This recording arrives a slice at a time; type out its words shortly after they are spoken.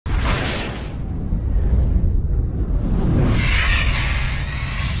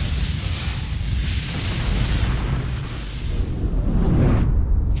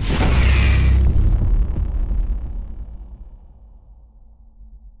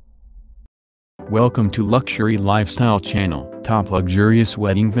Welcome to Luxury Lifestyle Channel, top luxurious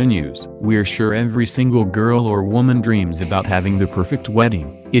wedding venues. We're sure every single girl or woman dreams about having the perfect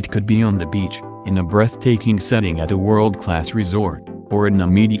wedding. It could be on the beach, in a breathtaking setting at a world-class resort, or in a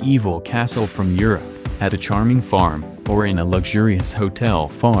medieval castle from Europe, at a charming farm, or in a luxurious hotel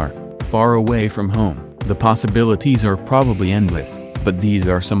far, far away from home. The possibilities are probably endless, but these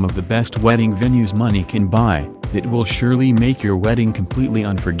are some of the best wedding venues money can buy. It will surely make your wedding completely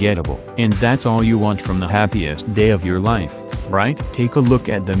unforgettable. And that's all you want from the happiest day of your life, right? Take a look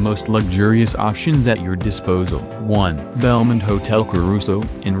at the most luxurious options at your disposal. 1. Belmond Hotel Caruso,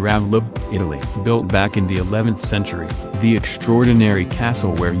 in Ravello, Italy. Built back in the 11th century, the extraordinary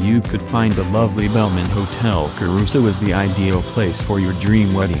castle where you could find the lovely Belmond Hotel Caruso is the ideal place for your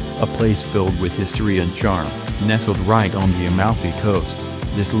dream wedding. A place filled with history and charm, nestled right on the Amalfi Coast.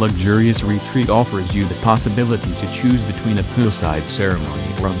 This luxurious retreat offers you the possibility to choose between a poolside ceremony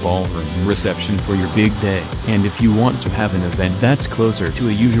or a ballroom reception for your big day. And if you want to have an event that's closer to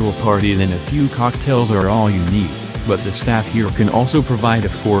a usual party, then a few cocktails are all you need. But the staff here can also provide a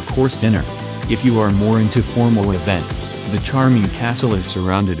 4-course dinner. If you are more into formal events, the charming castle is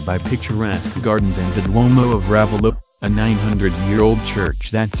surrounded by picturesque gardens and the Duomo of Ravello, a 900-year-old church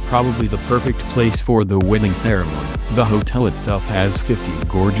that's probably the perfect place for the wedding ceremony. The hotel itself has 50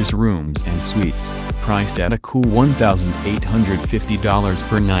 gorgeous rooms and suites, priced at a cool $1,850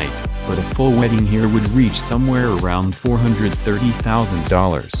 per night, but a full wedding here would reach somewhere around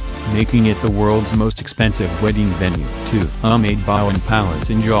 $430,000, making it the world's most expensive wedding venue. 2. Umaid Bhawan Palace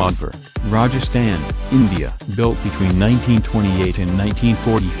in Jodhpur, Rajasthan, India. Built between 1928 and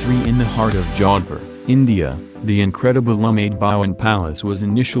 1943 in the heart of Jodhpur, India, the incredible Umaid Bhawan Palace was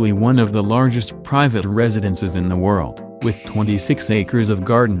initially one of the largest private residences in the world, with 26 acres of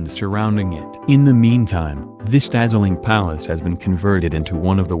gardens surrounding it. In the meantime, this dazzling palace has been converted into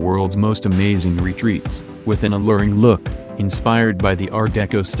one of the world's most amazing retreats, with an alluring look, inspired by the Art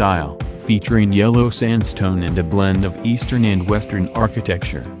Deco style, featuring yellow sandstone and a blend of Eastern and Western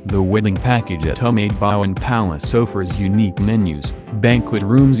architecture. The wedding package at Umaid Bhawan Palace offers unique menus, banquet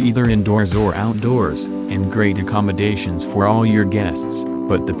rooms either indoors or outdoors, and great accommodations for all your guests.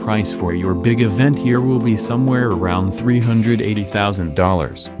 But the price for your big event here will be somewhere around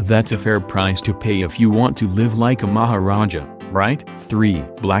 $380,000. That's a fair price to pay if you want to live like a Maharaja, right? 3.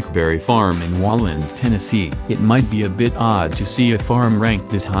 Blackberry Farm in Walland, Tennessee. It might be a bit odd to see a farm ranked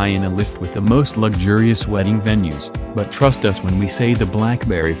this high in a list with the most luxurious wedding venues, but trust us when we say the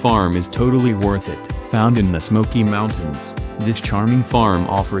Blackberry Farm is totally worth it. Found in the Smoky Mountains, this charming farm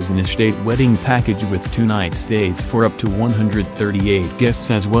offers an estate wedding package with 2-night stays for up to 138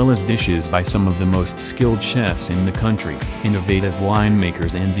 guests, as well as dishes by some of the most skilled chefs in the country, innovative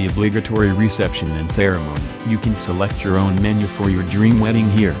winemakers, and the obligatory reception and ceremony. You can select your own menu for your dream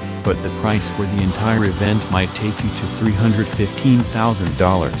wedding here, but the price for the entire event might take you to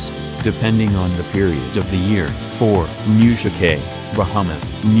 $315,000, depending on the period of the year. 4. Nusa Cay,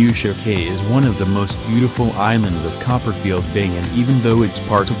 Bahamas. Nusa Cay is one of the most beautiful islands of Copperfield Bay, and even though it's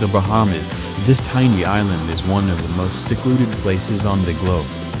part of the Bahamas, this tiny island is one of the most secluded places on the globe,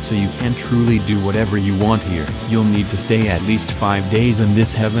 so you can truly do whatever you want here. You'll need to stay at least 5 days in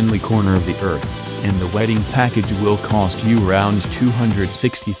this heavenly corner of the earth, and the wedding package will cost you around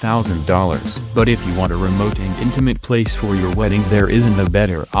 $260,000. But if you want a remote and intimate place for your wedding, there isn't a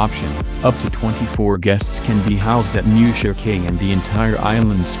better option. Up to 24 guests can be housed at Nusa Cay, and the entire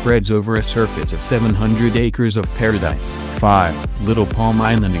island spreads over a surface of 700 acres of paradise. 5. Little Palm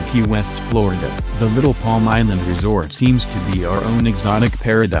Island in Key West, Florida. The Little Palm Island Resort seems to be our own exotic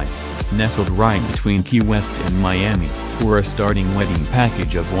paradise, nestled right between Key West and Miami. For a starting wedding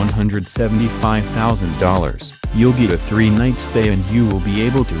package of $175,000, you'll get a 3-night stay, and you will be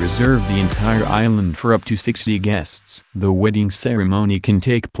able to reserve the entire island for up to 60 guests. The wedding ceremony can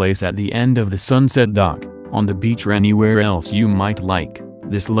take place at the end of the Sunset Dock, on the beach, or anywhere else you might like.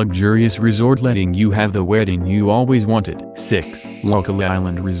 This luxurious resort letting you have the wedding you always wanted. 6. Lokala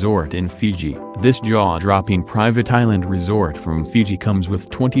Island Resort in Fiji. This jaw-dropping private island resort from Fiji comes with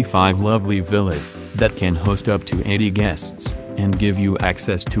 25 lovely villas that can host up to 80 guests, and give you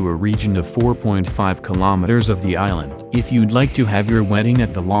access to a region of 4.5 kilometers of the island. If you'd like to have your wedding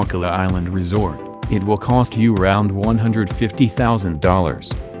at the Lokala Island Resort, it will cost you around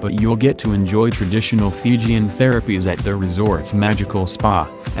 $150,000. But you'll get to enjoy traditional Fijian therapies at the resort's magical spa,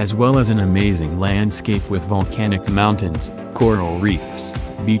 as well as an amazing landscape with volcanic mountains, coral reefs,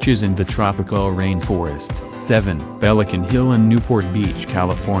 beaches, and the tropical rainforest. 7. Pelican Hill in Newport Beach,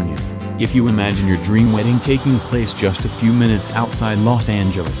 California. If you imagine your dream wedding taking place just a few minutes outside Los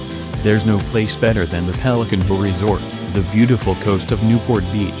Angeles, there's no place better than the Pelican Hill Resort. The beautiful coast of Newport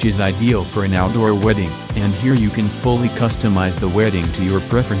Beach is ideal for an outdoor wedding, and here you can fully customize the wedding to your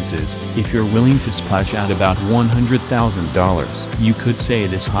preferences. If you're willing to splash out about $100,000, you could say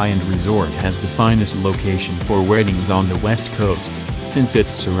this high-end resort has the finest location for weddings on the West Coast, since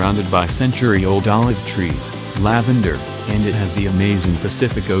it's surrounded by century-old olive trees, lavender, and it has the amazing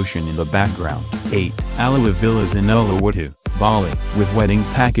Pacific Ocean in the background. 8. Aloha Villas in Uluwatu, Bali. With wedding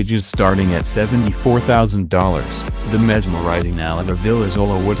packages starting at $74,000, the mesmerizing Aloha Villas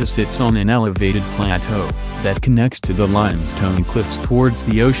Uluwatu sits on an elevated plateau that connects to the limestone cliffs towards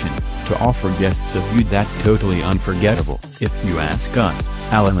the ocean, to offer guests a view that's totally unforgettable. If you ask us,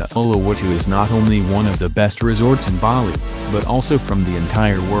 Aloha Uluwatu is not only one of the best resorts in Bali, but also from the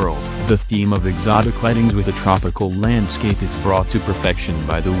entire world. The theme of exotic weddings with a tropical landscape is brought to perfection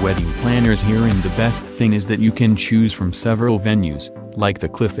by the wedding planners here, and the best thing is that you can choose from several venues, like the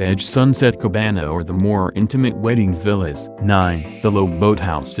Cliff Edge Sunset Cabana or the more intimate wedding villas. 9. The Low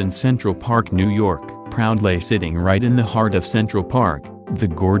Boathouse in Central Park, New York. Proudly sitting right in the heart of Central Park, the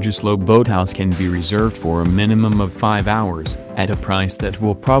gorgeous Low Boathouse can be reserved for a minimum of 5 hours, at a price that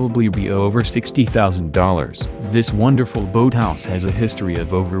will probably be over $60,000. This wonderful boathouse has a history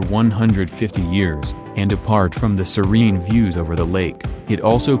of over 150 years, and apart from the serene views over the lake, it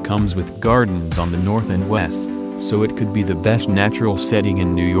also comes with gardens on the north and west, so it could be the best natural setting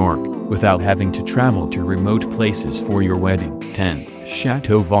in New York, without having to travel to remote places for your wedding. 10.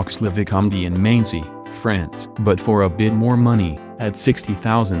 Chateau Vaux-le-Vicomte in Maincy, France. But for a bit more money, at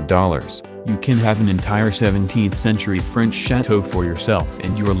 $60,000, you can have an entire 17th century French chateau for yourself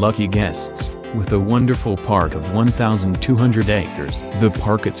and your lucky guests, with a wonderful park of 1,200 acres. The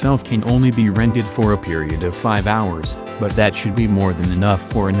park itself can only be rented for a period of 5 hours, but that should be more than enough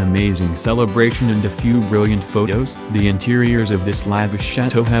for an amazing celebration and a few brilliant photos. The interiors of this lavish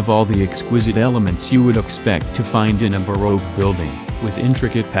chateau have all the exquisite elements you would expect to find in a Baroque building, with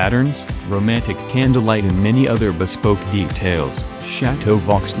intricate patterns, romantic candlelight and many other bespoke details. Chateau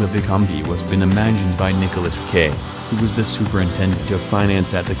Vaux-le-Vicomte was been imagined by Nicolas K., who was the superintendent of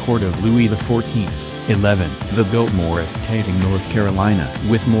finance at the court of Louis XIV. 11. The Biltmore Estate in North Carolina.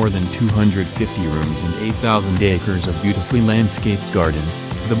 With more than 250 rooms and 8,000 acres of beautifully landscaped gardens,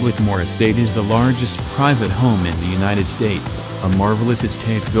 the Biltmore Estate is the largest private home in the United States, a marvelous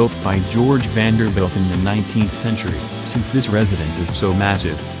estate built by George Vanderbilt in the 19th century. Since this residence is so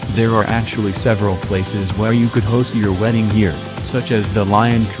massive, there are actually several places where you could host your wedding here, such as the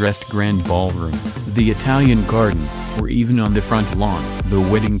Lion Crest Grand Ballroom, the Italian Garden, or even on the front lawn. The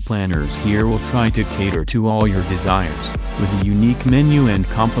wedding planners here will try to cater to all your desires, with a unique menu and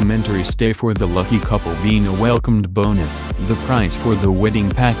complimentary stay for the lucky couple being a welcomed bonus. The price for the wedding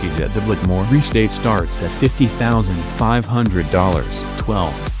package at the Biltmore Estate starts at $50,500.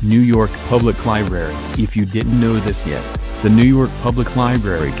 12. New York Public Library. If you didn't know this yet, the New York Public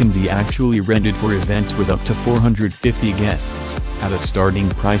Library can be actually rented for events with up to 450 guests, at a starting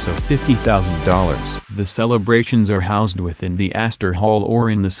price of $50,000. The celebrations are housed within the Astor Hall or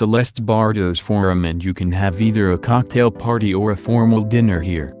in the Celeste Bardos Forum, and you can have either a cocktail party or a formal dinner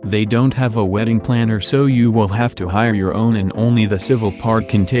here. They don't have a wedding planner, so you will have to hire your own, and only the civil part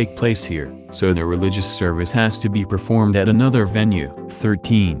can take place here, so the religious service has to be performed at another venue.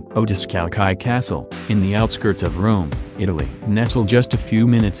 13. Odescalchi Castle, in the outskirts of Rome, Italy. Nestled just a few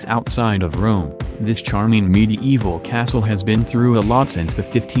minutes outside of Rome, this charming medieval castle has been through a lot since the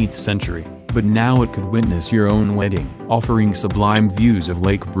 15th century, but now it could witness your own wedding. Offering sublime views of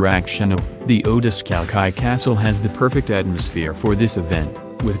Lake Bracciano, the Odescalchi Castle has the perfect atmosphere for this event,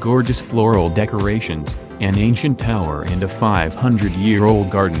 with gorgeous floral decorations, an ancient tower and a 500-year-old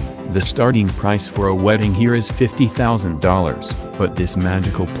garden. The starting price for a wedding here is $50,000, but this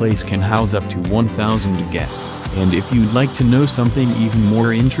magical place can house up to 1,000 guests. And if you'd like to know something even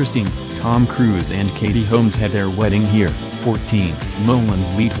more interesting, Tom Cruise and Katie Holmes had their wedding here. 14.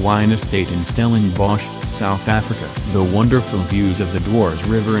 Molenvliet Wine Estate in Stellenbosch, South Africa. The wonderful views of the Dwars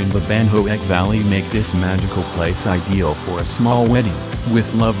River and the Banhoek Valley make this magical place ideal for a small wedding,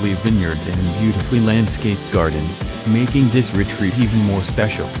 with lovely vineyards and beautifully landscaped gardens, making this retreat even more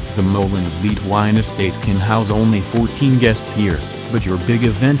special. The Molenvliet Wine Estate can house only 14 guests here, but your big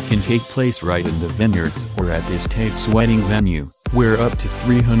event can take place right in the vineyards or at the estate's wedding venue, where up to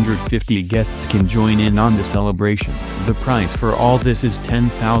 350 guests can join in on the celebration. The price for all this is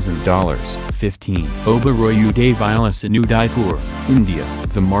 $10,000. 15. Oberoi Udaipur in Udaipur, India.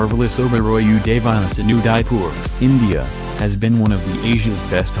 The marvelous Oberoi Udaipur in Udaipur, India, has been one of the Asia's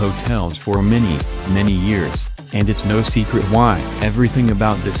best hotels for many years, and it's no secret why. Everything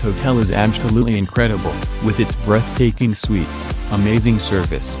about this hotel is absolutely incredible, with its breathtaking suites, amazing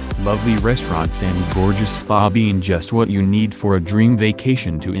service, lovely restaurants and gorgeous spa being just what you need for a dream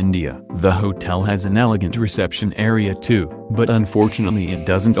vacation to India. The hotel has an elegant reception area too, but unfortunately it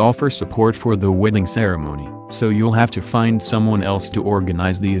doesn't offer support for the wedding ceremony, so you'll have to find someone else to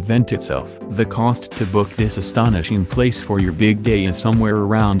organize the event itself. The cost to book this astonishing place for your big day is somewhere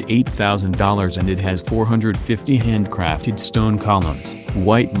around $8,000, and it has 450 handcrafted stone columns,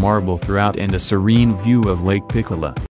 white marble throughout, and a serene view of Lake Piccola.